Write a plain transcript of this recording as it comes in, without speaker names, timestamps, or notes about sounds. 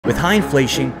With high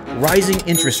inflation, rising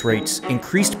interest rates,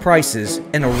 increased prices,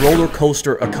 and a roller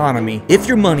coaster economy, if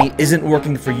your money isn't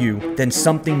working for you, then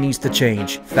something needs to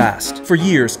change fast. For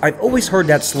years, I've always heard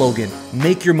that slogan,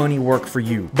 make your money work for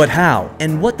you. But how?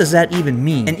 And what does that even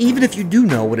mean? And even if you do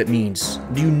know what it means,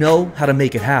 do you know how to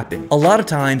make it happen? A lot of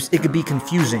times, it could be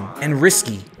confusing and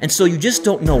risky, and so you just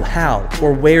don't know how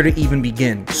or where to even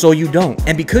begin. So you don't.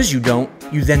 And because you don't,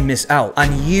 you then miss out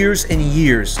on years and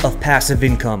years of passive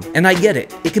income. And I get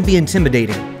it, it can be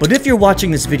intimidating. But if you're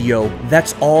watching this video,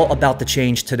 that's all about to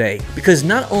change today. Because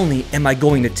not only am I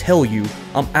going to tell you,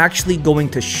 I'm actually going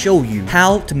to show you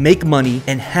how to make money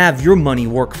and have your money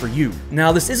work for you.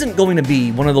 Now, this isn't going to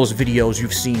be one of those videos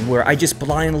you've seen where I just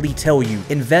blindly tell you,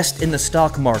 invest in the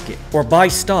stock market, or buy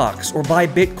stocks, or buy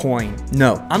Bitcoin.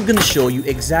 No, I'm gonna show you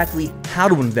exactly how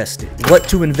to invest it, what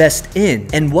to invest in,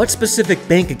 and what specific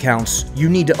bank accounts you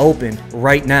need to open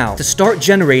right now to start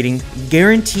generating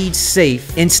guaranteed,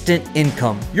 safe, instant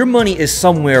income. Your money is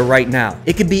somewhere right now.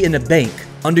 It could be in a bank,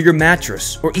 under your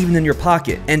mattress, or even in your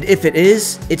pocket. And if it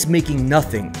is, it's making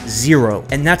nothing, zero.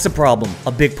 And that's a problem,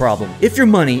 a big problem. If your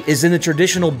money is in a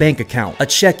traditional bank account, a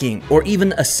checking, or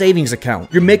even a savings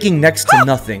account, you're making next to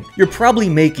nothing. You're probably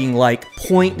making like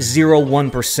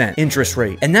 0.01% interest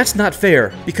rate. And that's not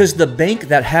fair because the bank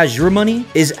that has your money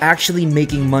is actually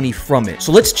making money from it.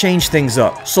 So let's change things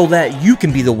up so that you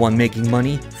can be the one making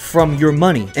money from your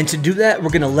money. And to do that,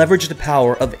 we're gonna leverage the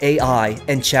power of AI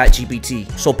and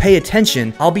ChatGPT. So pay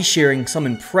attention. I'll be sharing some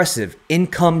impressive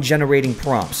income generating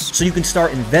prompts so you can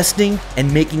start investing and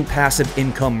making passive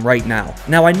income right now.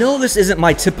 Now, I know this isn't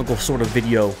my typical sort of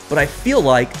video, but I feel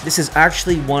like this is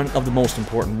actually one of the most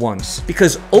important ones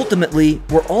because ultimately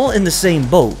we're all in the same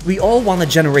boat. We all want to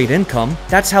generate income.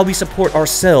 That's how we support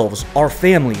ourselves, our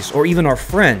families, or even our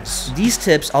friends. These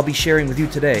tips I'll be sharing with you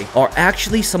today are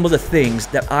actually some of the things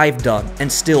that I've done and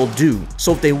still do.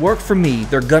 So if they work for me,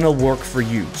 they're gonna work for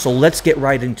you. So let's get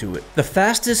right into it. The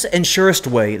fastest and surest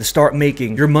way to start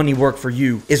making your money work for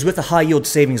you is with a high yield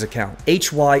savings account,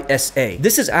 HYSA.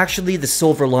 This is actually the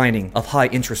silver lining of high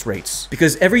interest rates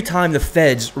because every time the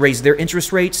feds raise their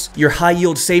interest rates, your high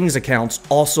yield savings accounts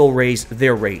also raise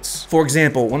their rates. For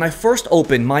example, when I first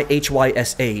opened my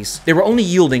HYSAs, they were only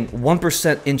yielding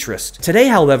 1% interest. Today,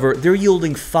 however, they're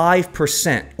yielding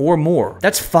 5% or more.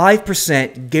 That's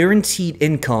 5% guaranteed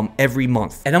income every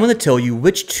month. And I'm going to tell you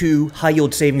which two high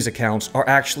yield savings accounts are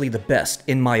actually the best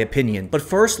in my opinion. But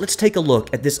first, let's take a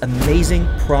look at this amazing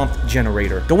prompt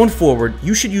generator. Going forward,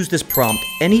 you should use this prompt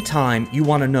anytime you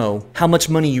want to know how much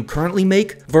money you currently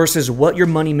make versus what your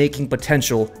money making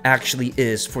potential actually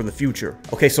is for the future.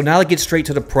 Okay, so now to get straight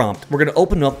to the prompt, we're going to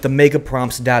open up the Mega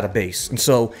Prompts database. And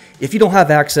so if you don't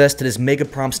have access to this Mega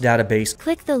Prompts database,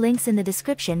 click the links in the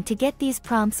description to get these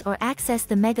prompts or access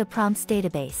the Mega Prompts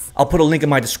database. I'll put a link in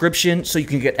my description so you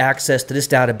can get access to this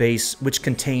database, which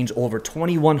contains over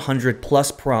 2,100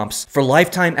 plus prompts for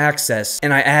lifetime access,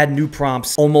 and I add new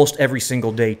prompts almost every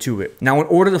single day to it. Now, in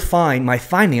order to find my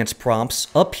finance prompts,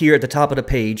 up here at the top of the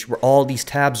page where all these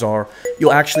tabs are,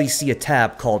 you'll actually see a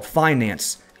tab called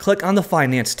Finance. Click on the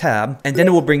Finance tab, and then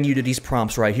it will bring you to these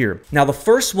prompts right here. Now, the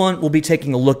first one we'll be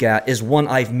taking a look at is one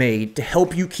I've made to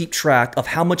help you keep track of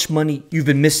how much money you've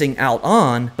been missing out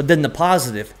on, but then the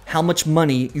positive, how much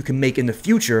money you can make in the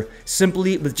future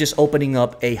simply with just opening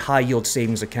up a high yield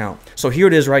savings account. So here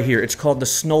it is right here. It's called the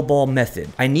snowball method.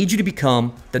 I need you to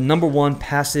become the #1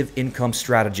 passive income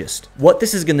strategist. What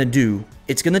this is going to do,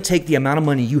 it's going to take the amount of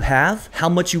money you have, how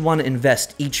much you want to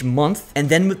invest each month, and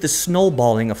then with the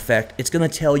snowballing effect, it's going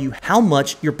to tell you how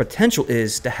much your potential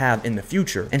is to have in the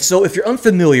future. And so if you're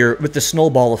unfamiliar with the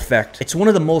snowball effect, it's one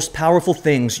of the most powerful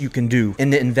things you can do in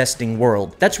the investing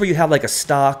world. That's where you have like a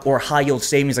stock or high yield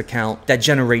savings account that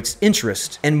generates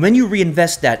interest. And when you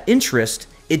reinvest that interest,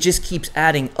 it just keeps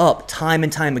adding up time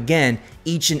and time again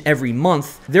each and every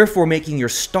month, therefore making your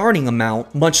starting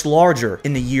amount much larger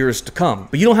in the years to come.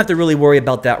 But you don't have to really worry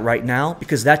about that right now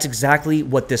because that's exactly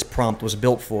what this prompt was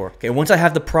built for. Okay, once I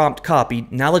have the prompt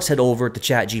copied, now let's head over to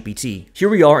ChatGPT. Here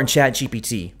we are in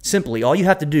ChatGPT. Simply, all you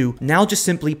have to do now just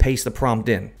simply paste the prompt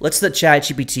in. Let's let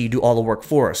ChatGPT do all the work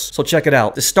for us. So check it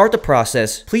out. To start the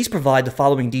process, please provide the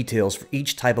following details for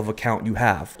each type of account you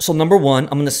have. So #1,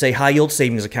 I'm going to say high yield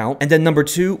savings account. And then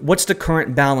 #2, what's the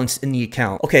current balance in the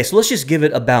account? Okay, so let's just give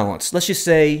it a balance. Let's just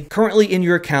say currently in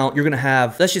your account, you're going to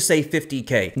have, let's just say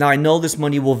 50K. Now I know this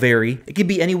money will vary. It could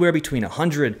be anywhere between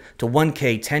 100 to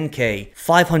 1K, 10K,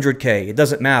 500K. It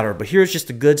doesn't matter, but here's just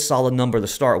a good solid number to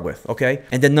start with, okay?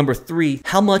 And then number 3,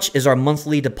 how much is our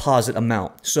monthly deposit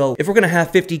amount? So if we're going to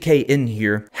have 50K in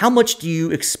here, how much do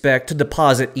you expect to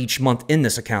deposit each month in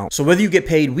this account? So whether you get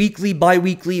paid weekly,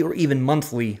 bi-weekly, or even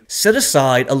monthly, set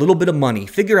aside a little bit of money.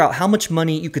 Figure out how much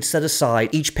money you could set aside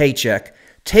each paycheck.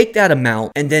 Take that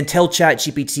amount and then tell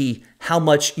ChatGPT how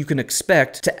much you can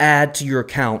expect to add to your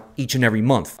account each and every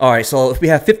month. All right, so if we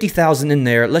have 50,000 in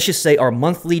there, let's just say our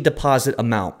monthly deposit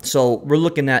amount. So we're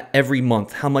looking at every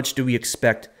month. How much do we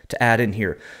expect to add in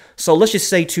here? So let's just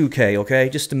say 2K, okay,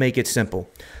 just to make it simple.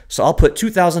 So I'll put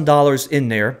 $2,000 in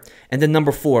there. And then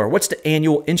number 4, what's the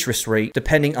annual interest rate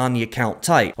depending on the account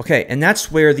type? Okay, and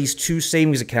that's where these 2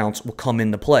 savings accounts will come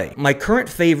into play. My current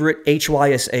favorite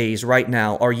HYSAs right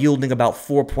now are yielding about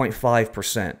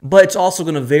 4.5%, but it's also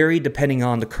going to vary depending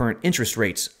on the current interest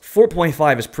rates.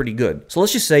 4.5 is pretty good. So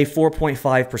let's just say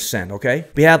 4.5%, okay?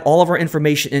 We have all of our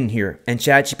information in here, and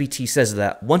ChatGPT says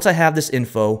that once I have this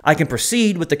info, I can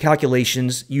proceed with the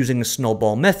calculations using the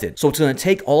snowball method. So it's going to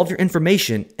take all of your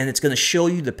information and it's going to show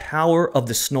you the power of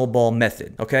the snowball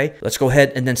method, okay? Let's go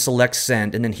ahead and then select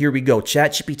send, and then here we go.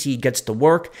 ChatGPT gets to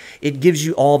work. It gives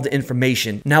you all of the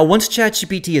information. Now, once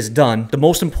ChatGPT is done, the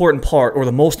most important part or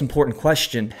the most important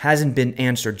question hasn't been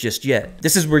answered just yet.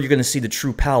 This is where you're going to see the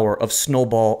true power of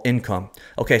snowball income.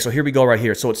 Okay, so here we go right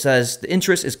here. So it says the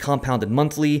interest is compounded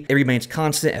monthly. It remains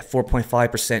constant at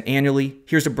 4.5% annually.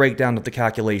 Here's a breakdown of the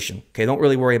calculation. Okay, don't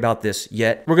really worry about this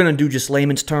yet. We're going to do just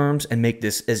layman's terms and make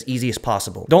this as easy as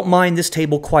possible. Don't mind this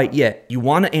table quite yet. You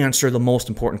want to answer the most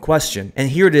important question. And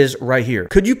here it is right here.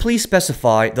 Could you please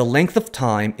specify the length of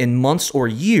time in months or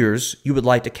years you would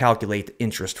like to calculate the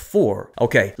interest for?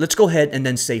 Okay, let's go ahead and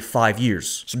then say 5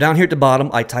 years. So down here at the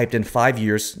bottom, I typed in 5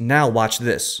 years. Now watch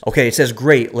this. Okay, it says,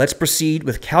 great, let's proceed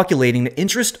with calculating the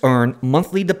interest earned,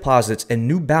 monthly deposits, and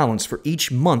new balance for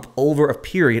each month over a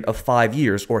period of 5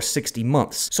 years or 60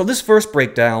 months. So this first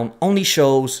breakdown only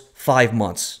shows 5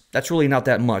 months. That's really not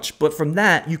that much. But from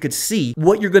that, you could see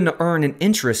what you're going to earn in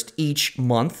interest each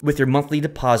month with your monthly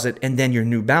deposit and then your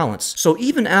new balance. So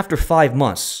even after 5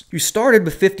 months, you started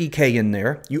with 50K in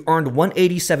there. You earned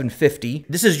 $187.50.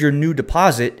 This is your new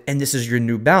deposit and this is your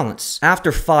new balance.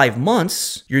 After 5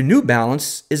 months, your new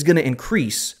balance is going to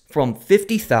increase from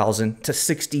 50,000 to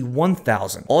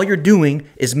 61,000. All you're doing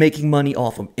is making money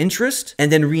off of interest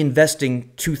and then reinvesting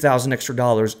 $2,000 extra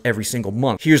every single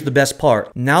month. Here's the best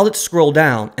part. Now let's scroll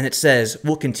down and it says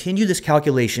we'll continue this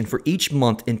calculation for each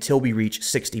month until we reach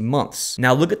 60 months.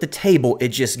 Now look at the table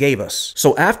it just gave us.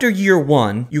 So after year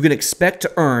 1, you can expect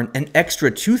to earn an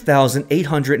extra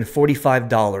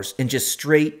 $2,845 in just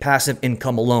straight passive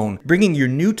income alone, bringing your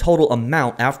new total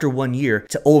amount after 1 year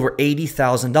to over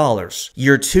 $80,000.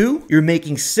 Year 2, you're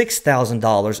making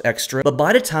 $6,000 extra, but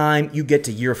by the time you get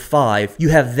to year 5, you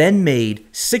have then made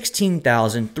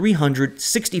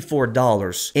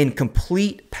 $16,364 in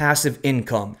complete passive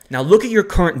income. Now look at your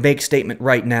current bank statement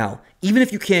right now. Even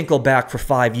if you can't go back for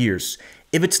 5 years,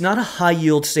 if it's not a high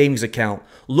yield savings account,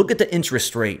 look at the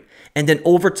interest rate. And then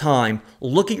over time,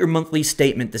 look at your monthly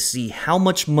statement to see how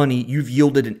much money you've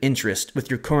yielded in interest with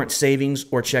your current savings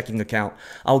or checking account.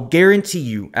 I'll guarantee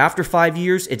you, after 5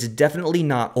 years, it's definitely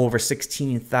not over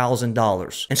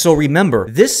 $16,000. And so remember,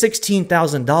 this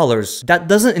 $16,000, that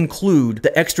doesn't include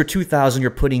the extra $2,000 you're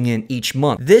putting in each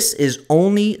month. This is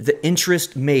only the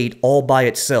interest made all by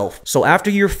itself. So after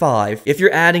year 5, if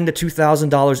you're adding the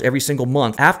 $2,000 every single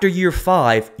month, after year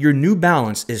 5, your new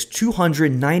balance is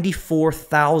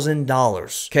 $294,000.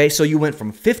 Okay, so you went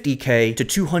from 50K to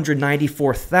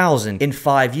 294,000 in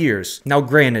 5 years. Now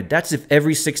granted, that's if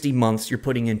every 60 months you're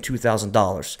putting in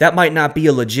 $2,000. That might not be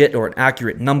a legit or an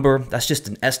accurate number. That's just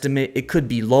an estimate. It could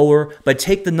be lower, but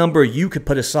take the number you could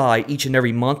put aside each and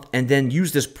every month and then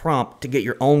use this prompt to get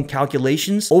your own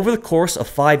calculations. Over the course of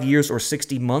 5 years or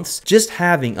 60 months, just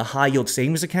having a high yield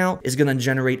savings account is going to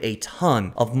generate a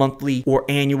ton of monthly or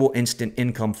annual instant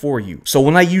income for you. So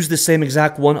when I used the same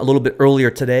exact one a little bit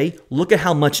earlier today, look at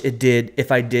how much it did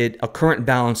if I did a current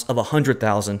balance of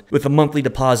 $100,000 with a monthly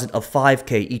deposit of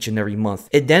 $5K each and every month.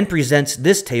 It then presents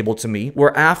this table to me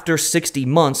where after 60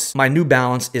 months, my new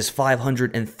balance is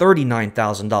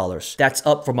 $539,000. That's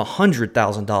up from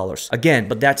 $100,000. Again,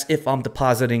 but that's if I'm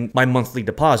depositing my monthly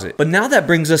deposit. But now that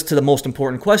brings us to the most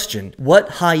important question. What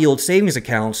high yield savings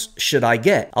accounts should I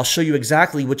get? I'll show you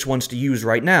exactly which ones to use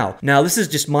right now. Now, this is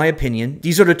just my opinion.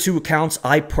 These are the 2 accounts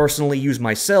I personally use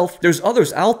myself. There's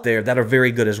others out there that are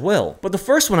very good as well. But the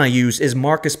first one I use is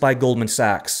Marcus by Goldman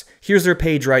Sachs. Here's their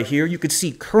page right here. You could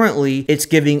see currently it's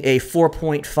giving a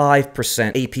 4.5%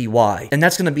 APY, and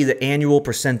that's going to be the annual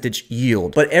percentage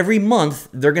yield. But every month,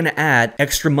 they're going to add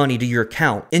extra money to your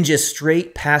account in just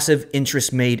straight passive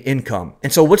interest made income.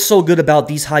 And so what's so good about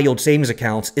these high yield savings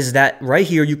accounts is that right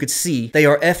here you could see they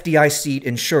are FDIC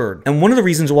insured. And one of the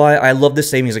reasons why I love this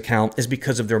savings account is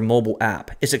because of their mobile app.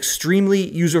 It's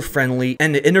extremely user friendly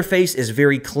and the interface is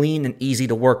very clean and easy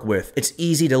to work with. It's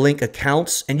easy to link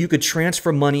accounts and you could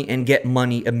transfer money and get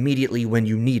money immediately when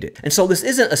you need it. And so this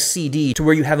isn't a CD to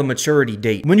where you have a maturity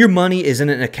date. When your money is in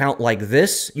an account like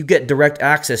this, you get direct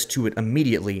access to it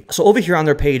immediately. So over here on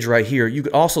their page right here, you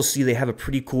could also see they have a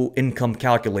pretty cool income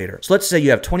calculator. So let's say you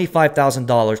have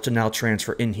 $25,000 to now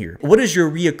transfer in here. What is your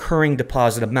reoccurring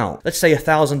deposit amount? Let's say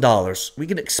 $1,000. We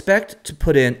can expect to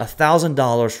put in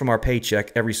 $1,000 from our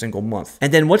paycheck every single month.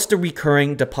 And then what's the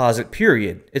recurring deposit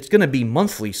period? It's going to be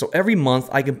monthly. So every month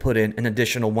I can put in an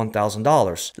additional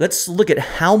 $1,000. Let's look at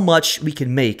how much we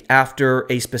can make after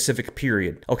a specific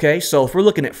period. Okay, so if we're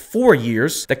looking at 4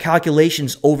 years, the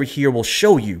calculations over here will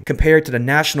show you compared to the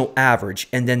national average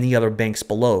and then the other banks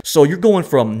below. So you're going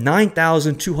from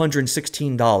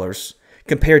 $9,216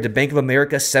 compared to Bank of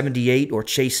America $78 or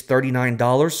Chase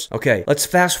 $39. Okay, let's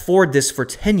fast forward this for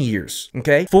 10 years.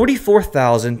 Okay,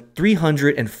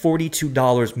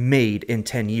 $44,342 made in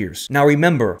 10 years. Now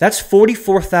remember, that's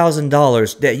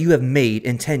 $44,000 that you have made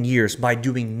in 10 years by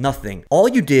doing nothing. All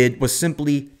you did was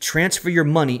simply transfer your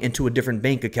money into a different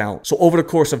bank account. So over the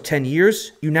course of 10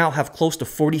 years, you now have close to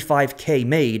 $45K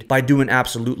made by doing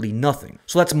absolutely nothing.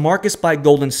 So that's Marcus by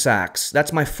Goldman Sachs.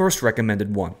 That's my first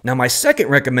recommended one. Now my second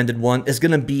recommended one is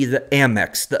going to be the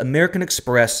Amex, the American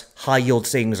Express high yield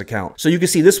savings account. So you can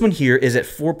see this one here is at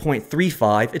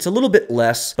 4.35. It's a little bit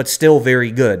less, but still very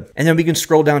good. And then we can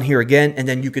scroll down here again, and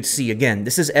then you could see again,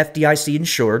 this is FDIC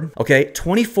insured, okay,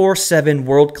 24/7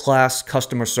 world-class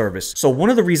customer service. So one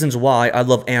of the reasons why I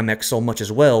love Amex so much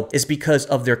as well is because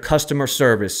of their customer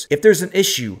service. If there's an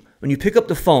issue, when you pick up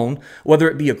the phone, whether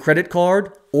it be a credit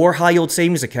card or high yield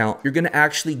savings account, you're going to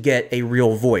actually get a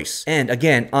real voice. And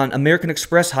again, on American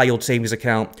Express high yield savings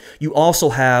account, you also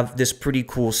have this pretty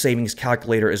cool savings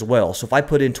calculator as well. So if I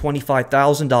put in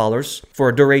 $25,000 for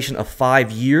a duration of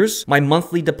 5 years, my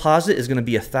monthly deposit is going to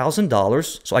be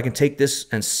 $1,000. So I can take this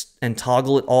and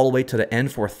toggle it all the way to the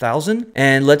end for 1,000.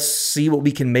 And let's see what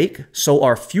we can make. So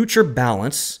our future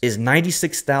balance is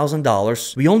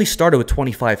 $96,000. We only started with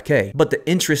 25K, but the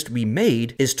interest we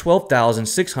made is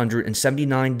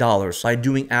 $12,679 by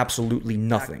doing absolutely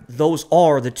nothing. Those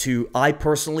are the two I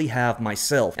personally have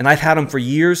myself, and I've had them for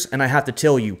years, and I have to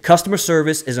tell you, customer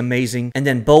service is amazing, and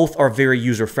then both are very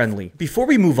user-friendly. Before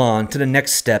we move on to the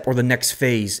next step or the next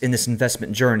phase in this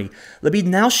investment journey, let me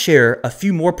now share a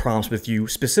few more prompts with you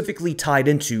specifically tied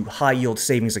into high-yield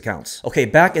savings accounts. Okay,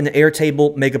 back in the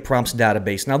Airtable Mega Prompts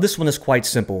database. Now this one is quite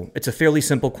simple. It's a fairly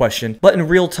simple question, but in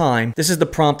real time, this is the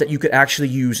prompt that you could actually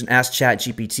use and ask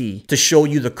ChatGPT to show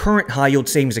you the current high-yield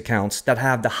savings accounts that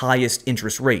have the highest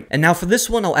interest rate. And now for this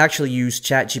one, I'll actually use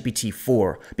ChatGPT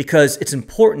 4 because it's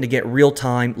important to get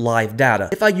real-time live data.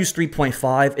 If I use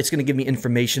 3.5, it's going to give me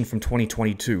information from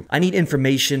 2022. I need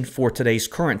information for today's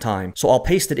current time, so I'll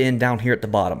paste it in down here at the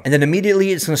bottom. And then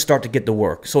immediately it's going to start to get to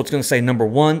work. So it's going to say number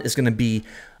one is going to be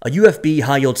a UFB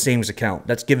high yield savings account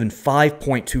that's given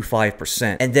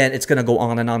 5.25%. And then it's going to go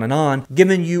on and on and on,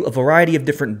 giving you a variety of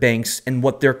different banks and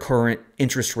what their current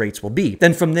interest rates will be.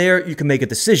 Then from there, you can make a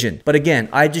decision. But again,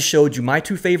 I just showed you my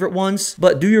two favorite ones,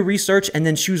 but do your research and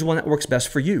then choose one that works best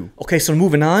for you. Okay, so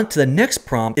moving on to the next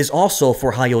prompt is also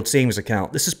for high yield savings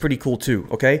account. This is pretty cool too,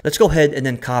 okay? Let's go ahead and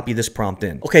then copy this prompt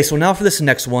in. Okay, so now for this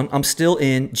next one, I'm still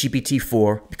in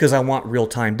GPT-4 because I want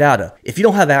real-time data. If you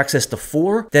don't have access to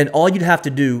 4, then all you'd have to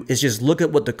do is just look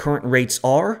at what the current rates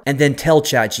are and then tell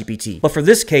ChatGPT. But for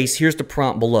this case, here's the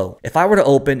prompt below. If I were to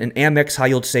open an Amex high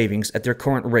yield savings at their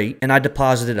current rate and I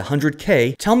deposited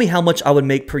 100K, tell me how much I would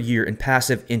make per year in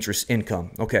passive interest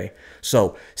income. Okay,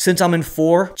 so since I'm in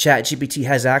 4, ChatGPT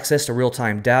has access to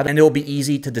real-time data and it will be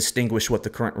easy to distinguish what the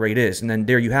current rate is. And then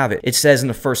there you have it. It says in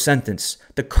the first sentence,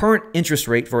 the current interest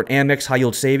rate for an Amex high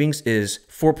yield savings is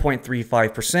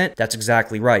 4.35%. That's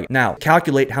exactly right. Now,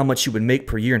 calculate how much you would make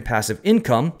per year in passive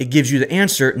income. It gives you the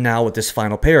answer now with this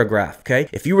final paragraph, okay?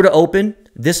 If you were to open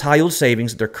this high yield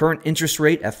savings, their current interest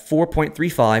rate at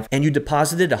 4.35, and you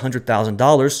deposited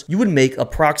 $100,000, you would make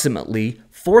approximately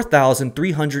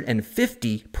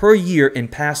 $4,350 per year in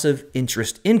passive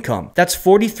interest income. That's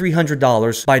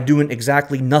 $4,300 by doing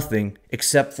exactly nothing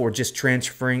except for just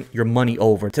transferring your money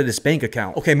over to this bank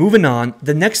account. Okay, moving on.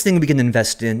 The next thing we can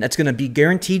invest in that's going to be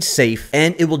guaranteed safe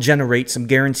and it will generate some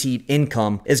guaranteed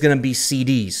income is going to be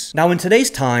CDs. Now, in today's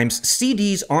times,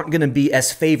 CDs aren't going to be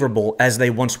as favorable as they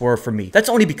once were for me. That's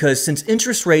only because since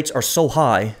interest rates are so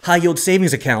high, high yield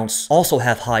savings accounts also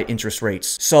have high interest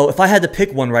rates. So if I had to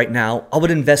pick one right now, I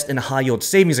would invest in a high yield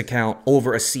savings account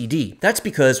over a CD. That's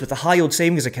because with a high yield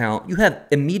savings account, you have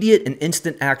immediate and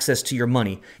instant access to your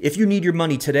money. If you need your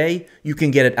money today, you can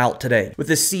get it out today.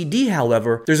 With a CD,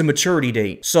 however, there's a maturity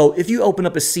date. So if you open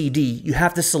up a CD, you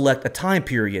have to select a time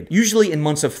period, usually in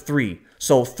months of 3.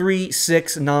 So 3,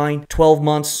 6, 9, 12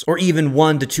 months, or even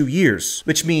 1 to 2 years.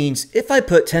 Which means if I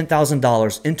put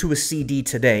 $10,000 into a CD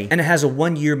today and it has a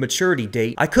 1-year maturity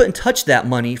date, I couldn't touch that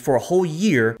money for a whole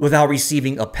year without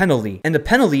receiving a penalty. And the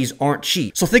penalties aren't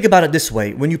cheap. So think about it this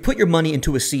way. When you put your money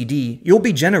into a CD, you'll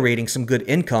be generating some good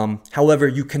income. However,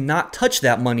 you cannot touch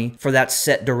that money for that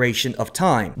set duration of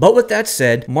time. But with that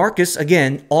said, Marcus,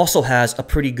 again, also has a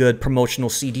pretty good promotional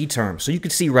CD term. So you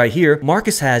can see right here,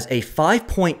 Marcus has a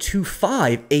 5.25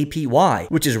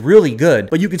 APY, which is really good,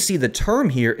 but you can see the term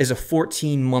here is a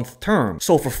 14-month term.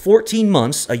 So for 14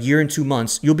 months, a year and 2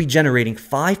 months, you'll be generating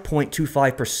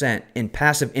 5.25% in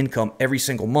passive income every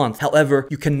single month. However,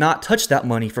 you cannot touch that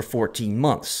money for 14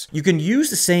 months. You can use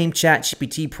the same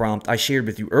ChatGPT prompt I shared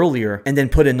with you earlier and then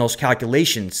put in those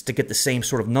calculations to get the same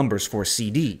sort of numbers for a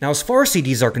CD. Now, as far as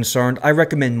CDs are concerned, I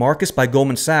recommend Marcus by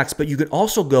Goldman Sachs, but you could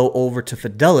also go over to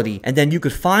Fidelity and then you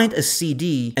could find a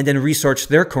CD and then research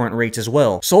their current rates as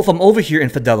well. So if I'm over here in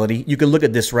Fidelity, you can look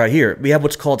at this right here. We have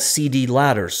what's called CD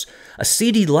ladders. A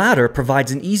CD ladder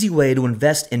provides an easy way to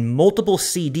invest in multiple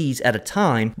CDs at a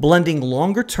time, blending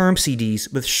longer term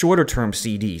CDs with shorter term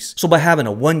CDs. So by having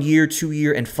a 1-year,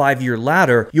 2-year, and 5-year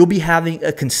ladder, you'll be having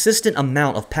a consistent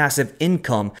amount of passive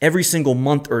income every single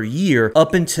month or year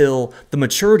up until the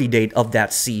maturity date of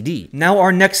that CD. Now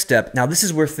our next step, now this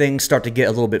is where things start to get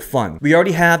a little bit fun. We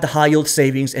already have the high yield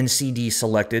savings and CDs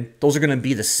selected. Those are going to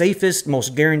be the safest,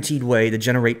 most guaranteed way to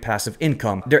generate passive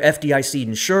income. They're FDIC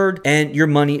insured and your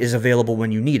money is available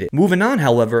when you need it. Moving on,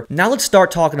 however, now let's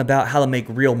start talking about how to make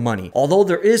real money. Although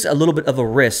there is a little bit of a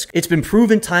risk, it's been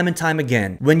proven time and time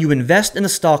again, when you invest in the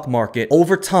stock market,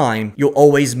 over time, you'll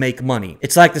always make money.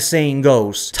 It's like the saying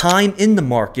goes, time in the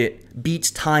market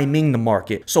beats timing the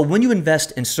market. So when you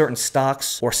invest in certain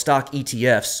stocks or stock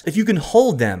ETFs, if you can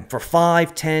hold them for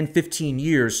 5, 10, 15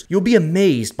 years, you'll be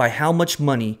amazed by how much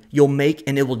money you'll make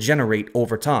and it will generate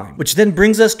over time. Which then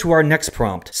brings us to our next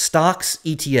prompt, stocks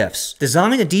ETFs.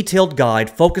 Design a detailed guide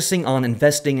focusing on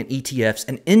investing in ETFs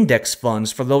and index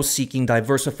funds for those seeking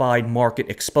diversified market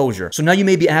exposure. So now you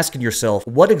may be asking yourself,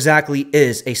 what exactly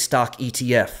is a stock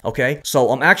ETF? Okay, so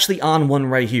I'm actually on one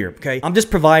right here. Okay, I'm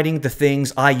just providing the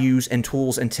things I use and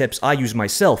tools and tips I use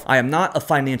myself. I am not a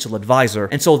financial advisor,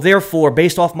 and so therefore,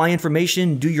 based off my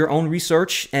information, do your own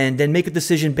research and then make a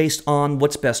decision based on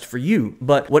what's best for you.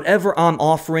 But whatever I'm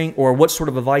offering or what sort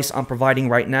of advice I'm providing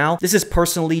right now, this is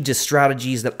personally just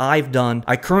strategies that I've done,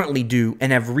 I currently do,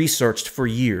 and have researched for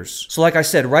years. So like I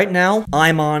said, right now,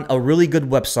 I'm on a really good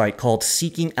website called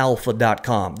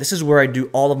seekingalpha.com. This is where I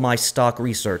do all of my stock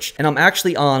research, and I'm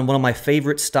actually on one of my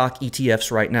favorite stock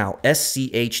ETFs right now,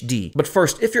 SCHD. But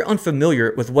first, if you're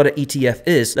unfamiliar with what an ETF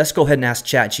is, let's go ahead and ask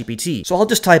ChatGPT. So I'll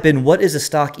just type in what is a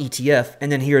stock ETF,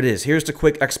 and then here it is. Here's the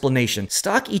quick explanation.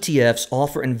 Stock ETFs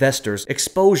offer investors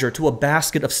exposure to a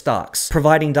basket of stocks,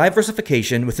 providing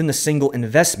diversification within a single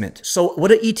investment. So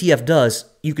what an ETF does,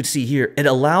 you can see here, it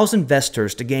allows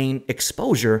investors to gain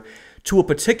exposure to a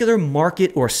particular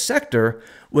market or sector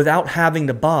without having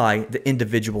to buy the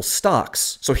individual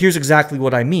stocks. So here's exactly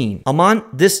what I mean. I'm on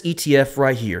this ETF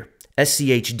right here,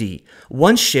 SCHD.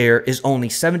 One share is only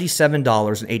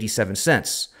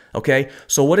 $77.87. Okay,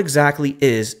 so what exactly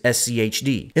is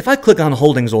SCHD? If I click on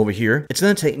holdings over here, it's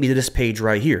going to take me to this page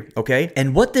right here, okay?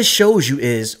 And what this shows you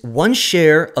is one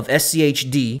share of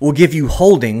SCHD will give you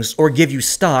holdings or give you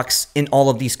stocks in all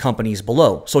of these companies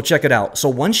below. So check it out. So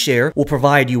one share will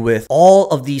provide you with all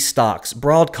of these stocks,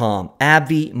 Broadcom,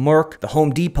 AbbVie, Merck, the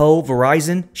Home Depot,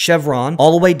 Verizon, Chevron,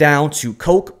 all the way down to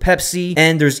Coke, Pepsi,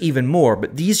 and there's even more,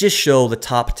 but these just show the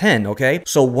top 10, okay?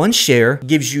 So one share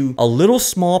gives you a little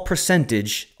small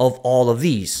percentage of all of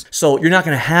these. So you're not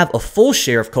going to have a full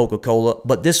share of Coca-Cola,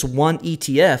 but this one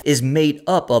ETF is made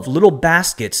up of little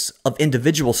baskets of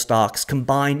individual stocks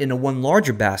combined into one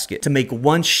larger basket to make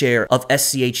one share of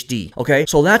SCHD. Okay,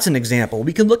 so that's an example.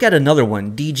 We can look at another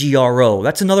one, DGRO.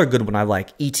 That's another good one I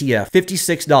like. ETF,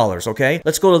 $56. Okay,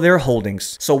 let's go to their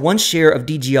holdings. So one share of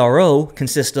DGRO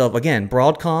consists of, again,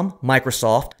 Broadcom,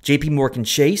 Microsoft, JP Morgan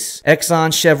Chase,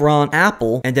 Exxon, Chevron,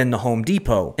 Apple, and then the Home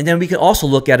Depot. And then we can also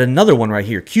look at another one right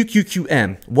here,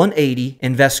 QQQM, 180,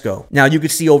 Invesco. Now you can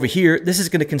see over here, this is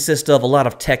going to consist of a lot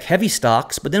of tech-heavy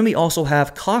stocks, but then we also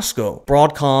have Costco,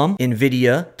 Broadcom,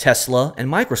 Nvidia, Tesla, and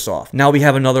Microsoft. Now we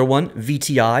have another one,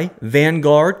 VTI,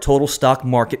 Vanguard Total Stock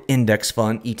Market Index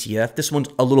Fund, ETF. This one's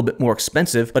a little bit more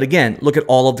expensive, but again, look at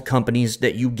all of the companies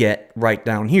that you get right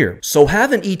down here. So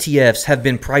having ETFs have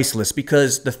been priceless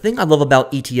because the thing I love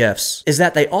about ETFs is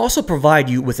that they also provide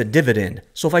you with a dividend.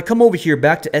 So if I come over here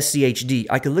back to SCHD,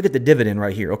 I can look at the dividend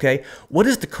right here, okay? What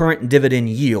is the current dividend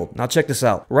yield? Now check this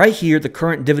out. Right here, the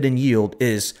current dividend yield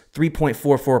is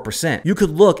 3.44%. You could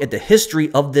look at the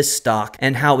history of this stock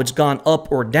and how it's gone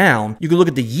up or down. You could look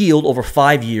at the yield over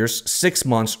 5 years, 6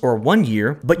 months, or 1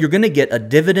 year, but you're going to get a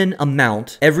dividend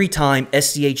amount every time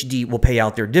SCHD will pay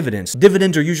out their dividends.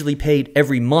 Dividends are usually paid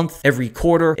every month, every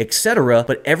quarter, etc.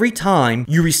 But every time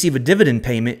you receive a dividend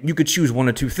payment, you could choose one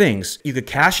of two things. You could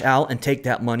cash out and take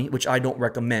that money, which I don't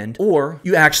recommend, or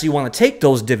you actually want to take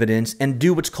those dividends and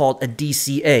do what's called a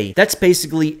DCA. That's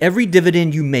basically every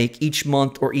dividend you make each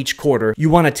month or each quarter, you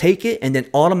want to take it and then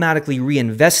automatically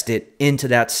reinvest it into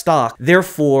that stock.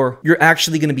 Therefore, you're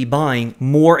actually going to be buying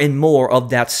more and more of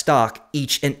that stock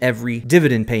each and every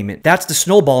dividend payment. That's the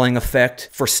snowballing effect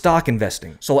for stock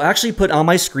investing. So I'll actually put on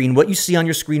my screen, what you see on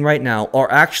your screen right now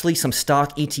are actually some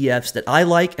stock ETFs that I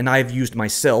like and I've used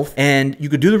myself. And you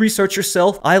could do the research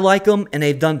yourself. I like them and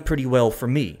they've done pretty well for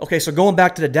me. Okay, so going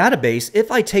back to the database,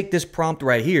 if I take this prompt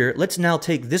right here, let's now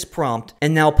take this prompt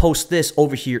and now post this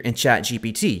over here in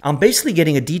ChatGPT. I'm basically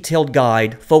getting a detailed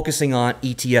guide focusing on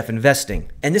ETF investing.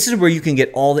 And this is where you can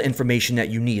get all the information that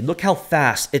you need. Look how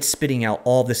fast it's spitting out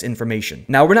all this information.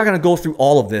 Now, we're not going to go through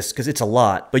all of this because it's a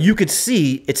lot, but you could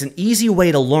see it's an easy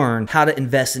way to learn how to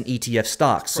invest in ETF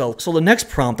stocks. So the next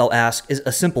prompt I'll ask is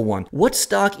a simple one. What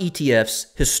stock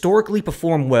ETFs historically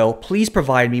perform well? Please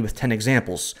provide me with 10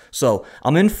 examples. So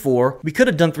I'm in 4. We could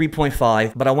have done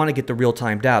 3.5, but I want to get the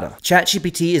real-time data.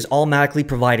 ChatGPT is automatically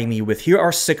providing me with, here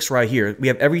are 6 right here. We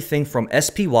have everything from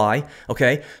SPY,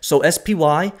 okay? So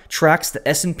SPY tracks the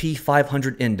S&P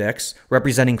 500 index,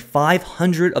 representing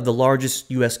 500 of the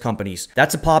largest US companies.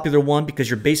 That's a popular one because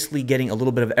you're basically getting a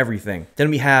little bit of everything. Then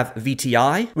we have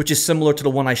VTI, which is similar to the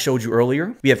one I showed you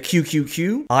earlier. We have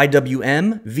QQQ,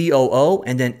 IWM, VOO,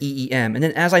 and then EEM. And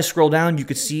then as I scroll down, you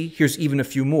could see here's even a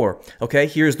few more. Okay,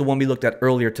 here's the one we looked at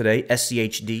earlier today,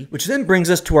 SCHD, which then brings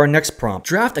us to our next prompt.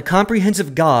 Draft a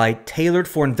comprehensive guide tailored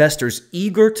for investors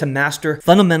eager to master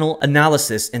fundamental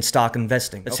analysis in stock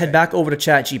investing. Let's head back over to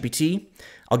ChatGPT.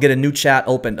 I'll get a new chat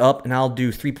opened up and I'll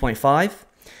do 3.5.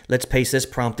 Let's paste this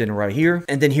prompt in right here.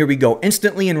 And then here we go.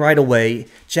 Instantly and right away,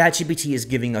 ChatGPT is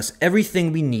giving us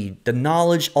everything we need, the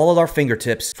knowledge, all at our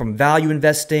fingertips, from value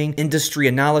investing, industry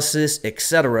analysis,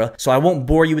 etc. So I won't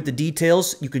bore you with the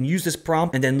details. You can use this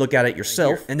prompt and then look at it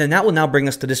yourself. And then that will now bring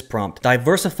us to this prompt,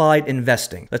 diversified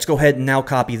investing. Let's go ahead and now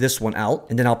copy this one out,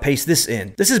 and then I'll paste this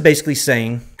in. This is basically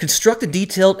saying, construct a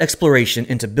detailed exploration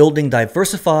into building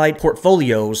diversified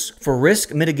portfolios for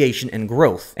risk mitigation and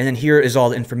growth. And then here is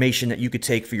all the information that you could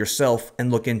take for yourself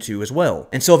and look into as well.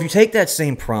 And so if you take that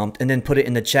same prompt and then put it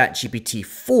in the ChatGPT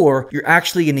 4, you're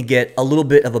actually going to get a little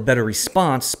bit of a better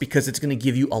response because it's going to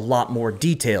give you a lot more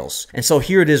details. And so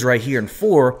here it is right here in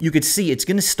 4. You could see it's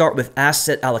going to start with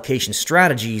asset allocation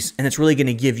strategies, and it's really going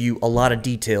to give you a lot of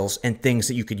details and things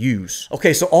that you could use.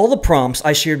 Okay, so all the prompts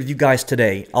I shared with you guys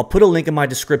today, I'll put a link in my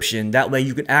description. That way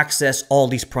you can access all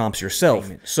these prompts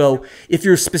yourself. So if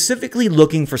you're specifically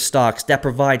looking for stocks that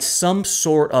provide some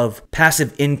sort of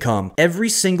passive income, every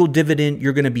single dividend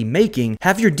you're going to be making,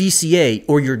 have your DCA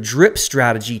or your drip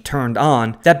strategy turned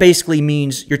on. That basically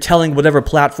means you're telling whatever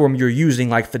platform you're using,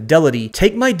 like Fidelity,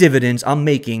 take my dividends I'm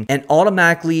making and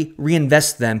automatically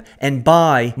reinvest them and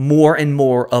buy more and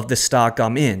more of the stock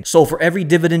I'm in. So for every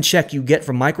dividend check you get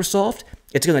from Microsoft,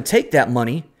 it's going to take that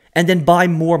money and then buy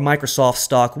more Microsoft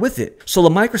stock with it. So the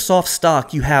Microsoft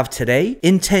stock you have today,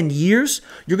 in 10 years,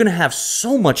 you're going to have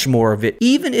so much more of it,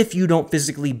 even if you don't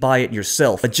physically buy it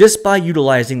yourself. But just by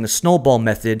utilizing the snowball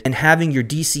method and having your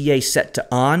DCA set to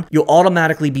on, you'll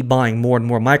automatically be buying more and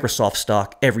more Microsoft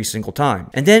stock every single time.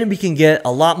 And then we can get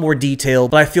a lot more detail,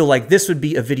 but I feel like this would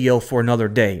be a video for another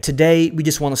day. Today, we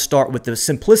just want to start with the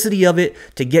simplicity of it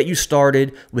to get you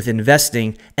started with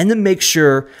investing, and then make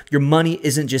sure your money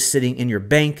isn't just sitting in your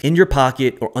bank, in your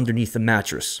pocket, or underneath the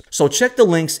mattress. So check the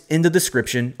links in the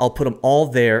description. I'll put them all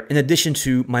there in addition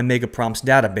to my Mega Prompts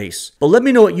database. But let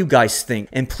me know what you guys think,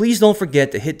 and please don't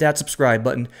forget to hit that subscribe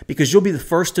button because you'll be the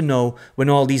first to know when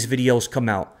all these videos come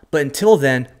out. But until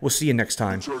then, we'll see you next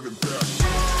time.